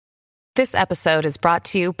This episode is brought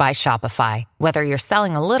to you by Shopify. Whether you're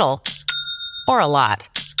selling a little or a lot,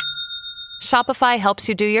 Shopify helps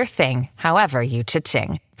you do your thing, however you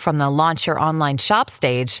cha-ching. From the launch your online shop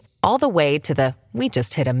stage, all the way to the we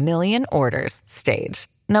just hit 1 million orders stage.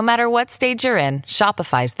 No matter what stage you're in,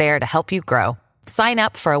 Shopify's there to help you grow. Sign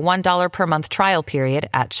up for a $1 per month trial period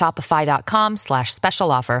at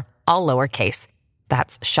shopify.com/special offer, all lowercase.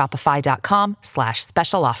 That's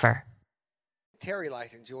shopify.com/special offer. Terry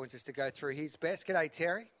Leighton joins us to go through his best. G'day,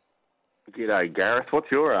 Terry. G'day, Gareth. What's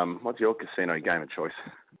your casino game of choice?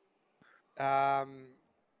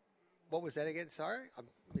 What was that again? Sorry, I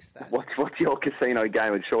missed that. What's your casino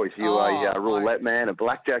game of choice? You a roulette man, a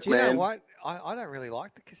blackjack man? Do you know what? I don't really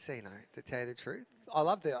like the casino, to tell you the truth. I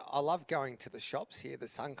love going to the shops here, the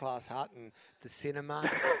Sunclass Hut and the cinema,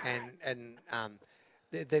 and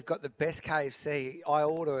they've got the best KFC. I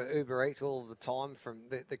order Uber Eats all of the time from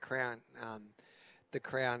the Crown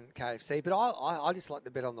KFC, but I just like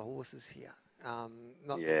to bet on the horses here.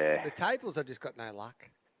 The tables, I've just got no luck.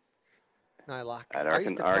 No luck. I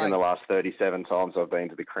reckon the last 37 times I've been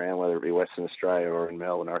to the Crown, whether it be Western Australia or in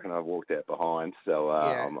Melbourne, I reckon I've walked out behind. So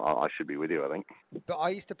I should be with you, I think. But I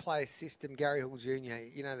used to play a system, Gary Hall Jr.,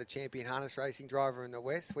 you know, the champion harness racing driver in the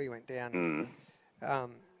West. We went down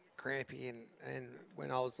Crampy, and when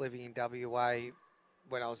I was living in WA,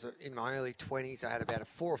 when I was in my early 20s, I had about a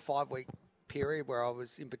 4 or 5 week period where I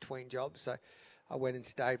was in between jobs. So I went and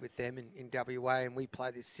stayed with them in WA, and we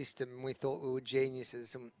played this system, and we thought we were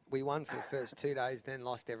geniuses, and we won for the first 2 days, then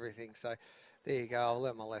lost everything. So there you go. I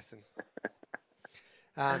learnt my lesson.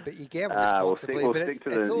 But you gamble responsibly.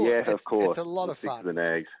 It's a lot of fun. To the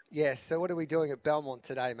nags. Yes. So what are we doing at Belmont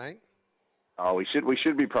today, mate? Oh, we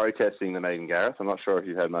should be protesting the meeting, Gareth. I'm not sure if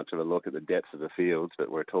you've had much of a look at the depths of the fields,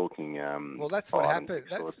 but we're talking. Well, that's what happens.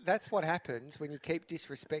 That's what happens when you keep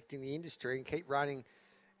disrespecting the industry and keep running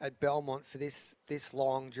at Belmont for this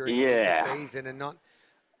long during the winter season, and not.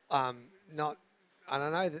 And I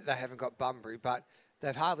know that they haven't got Bunbury, but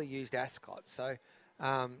they've hardly used Ascot, so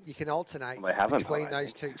you can alternate between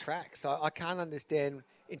those two tracks. So I can't understand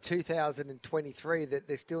in 2023 that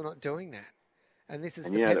they're still not doing that. And this is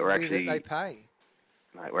the penalty that they pay.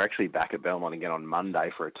 Mate, we're actually back at Belmont again on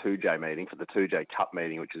Monday for a 2J meeting, for the 2J Cup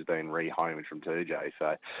meeting, which has been rehomed from 2J.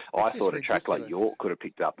 So I thought a track like York could have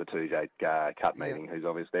picked up the 2J Cup meeting,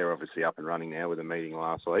 they're obviously up and running now with a meeting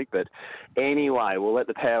last week. But anyway, we'll let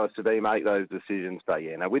the powers to be make those decisions. But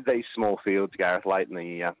with these small fields, Gareth, late in the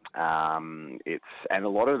year, and a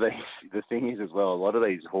lot of these, the thing is as well, a lot of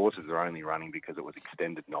these horses are only running because it was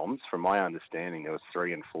extended noms. From my understanding, there was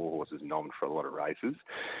 3 and 4 horses nommed for a lot of races.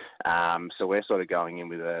 So we're sort of going in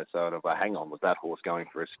with a sort of hang on, was that horse going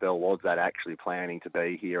for a spell? Was that actually planning to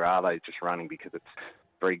be here? Are they just running because it's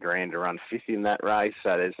 $3,000 to run 5th in that race?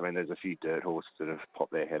 So there's a few dirt horses that have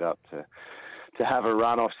popped their head up to have a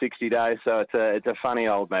run off 60 days. So it's a funny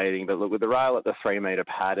old meeting. But look, with the rail at the 3 metre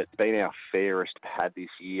pad, it's been our fairest pad this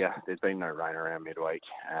year. There's been no rain around midweek,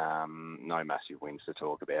 no massive winds to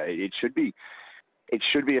talk about. It should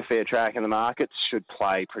be a fair track, and the markets should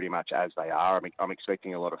play pretty much as they are. I'm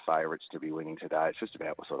expecting a lot of favourites to be winning today. It's just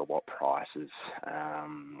about what prices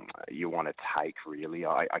you want to take, really.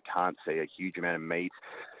 I can't see a huge amount of meat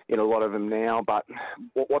in a lot of them now, but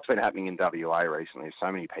what's been happening in WA recently is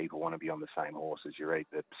so many people want to be on the same horses. You read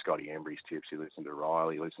the Scotty Embry's tips, you listen to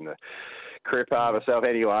Riley, you listen to Cripper, myself,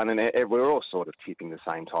 anyone, and we're all sort of tipping the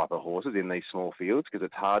same type of horses in these small fields because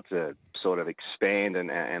it's hard to sort of expand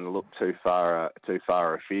and look too far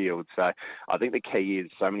afield. So I think the key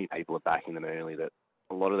is so many people are backing them early that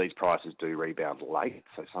a lot of these prices do rebound late,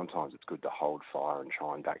 so sometimes it's good to hold fire and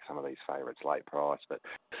try and back some of these favourites late price. But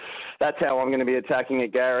that's how I'm going to be attacking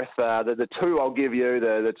it, Gareth. The two I'll give you,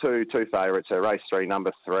 the two favourites, so race 3,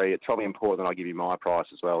 number 3. It's probably important that I give you my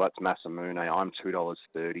price as well. That's Masamune. I'm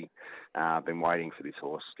 $2.30. I've been waiting for this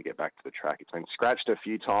horse to get back to the track. It's been scratched a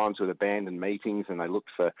few times with abandoned meetings, and they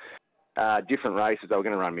looked for different races. They were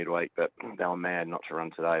going to run midweek, but they were mad not to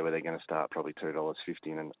run today, where they're going to start probably $2.50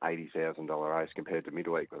 in an $80,000 race compared to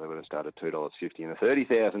midweek, where they would have started $2.50 in a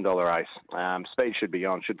 $30,000 race. Speed should be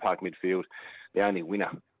on, should park midfield. The only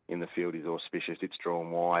winner in the field is Auspicious. It's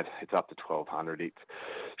drawn wide. It's up to 1,200. It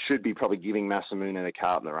should be probably giving Masamune a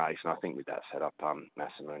cart in the race, and I think with that setup,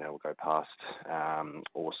 Masamune will go past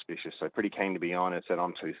Auspicious. So pretty keen to be on it. Said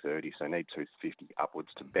I'm $2.30, so need $2.50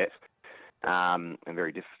 upwards to bet. And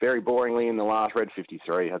very boringly in the last, Red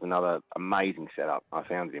 53 has another amazing setup. I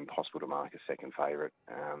found it impossible to mark a second favourite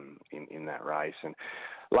in that race. And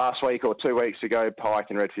last week or 2 weeks ago, Pike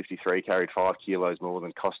in Red 53 carried 5 kilos more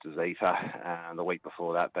than Costa Zeta. The week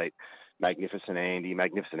before that beat Magnificent Andy.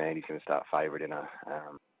 Magnificent Andy's going to start favourite in a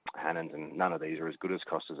Hannons, and none of these are as good as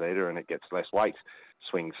Costa Zeta, and it gets less weight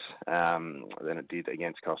swings than it did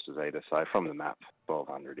against Costa Zeta. So from the map,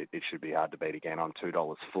 1,200, it should be hard to beat again on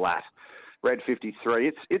 $2 flat. Red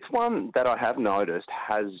 53, it's one that I have noticed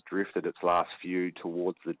has drifted its last few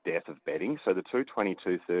towards the death of betting. So the 220,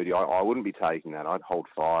 230, I wouldn't be taking that. I'd hold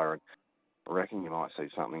fire, and I reckon you might see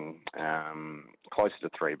something closer to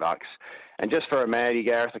 $3. And just for a Maddie,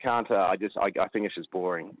 Gareth, I can't. I think it's just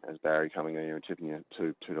boring as Barry coming in here and tipping you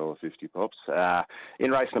 $2.50 pops. In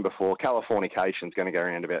race number 4, Californication is going to go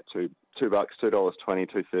around about $2, $2.20,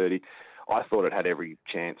 $2.30. I thought it had every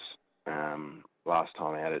chance. Last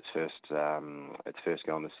time out, its first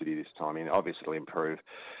go in the city this time. And obviously it'll improve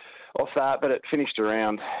off that, but it finished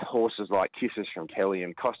around horses like Kisses from Kelly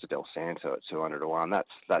and Costa del Santo at 200 to 1.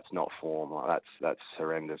 That's not form. That's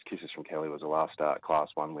horrendous. Kisses from Kelly was a last start Class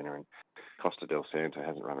 1 winner, and Costa del Santo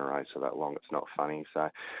hasn't run a race for that long. It's not funny. So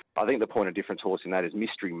I think the point of difference horse in that is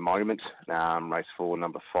Mystery Moment, race 4,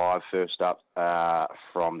 number 5, first up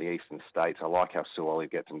from the Eastern States. I like how Sue Olive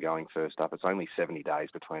gets them going first up. It's only 70 days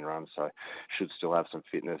between runs, so should still have some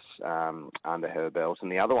fitness under her belt.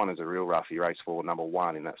 And the other one is a real roughie, race 4, number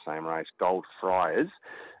 1 in that same race, Gold Friars.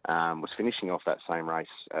 Was finishing off that same race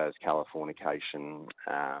as Californication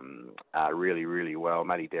really, really well.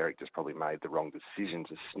 Maddie Derrick just probably made the wrong decision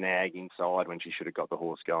to snag inside when she should have got the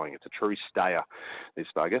horse going. It's a true stayer, this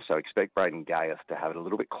bugger, so expect Braden Gayeth to have it a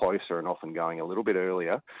little bit closer and often going a little bit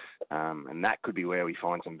earlier, and that could be where we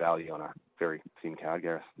find some value on a very thin card,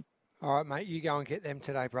 Gareth. All right, mate, you go and get them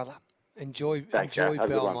today, brother. Enjoy Gareth.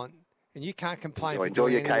 Belmont. And you can't complain for enjoy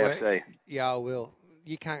doing your any KFC. work. Yeah, I will.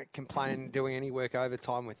 You can't complain doing any work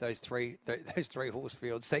overtime with those three horse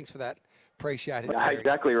fields. Thanks for that. Appreciate it, Terry.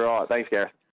 Exactly right. Thanks, Gareth.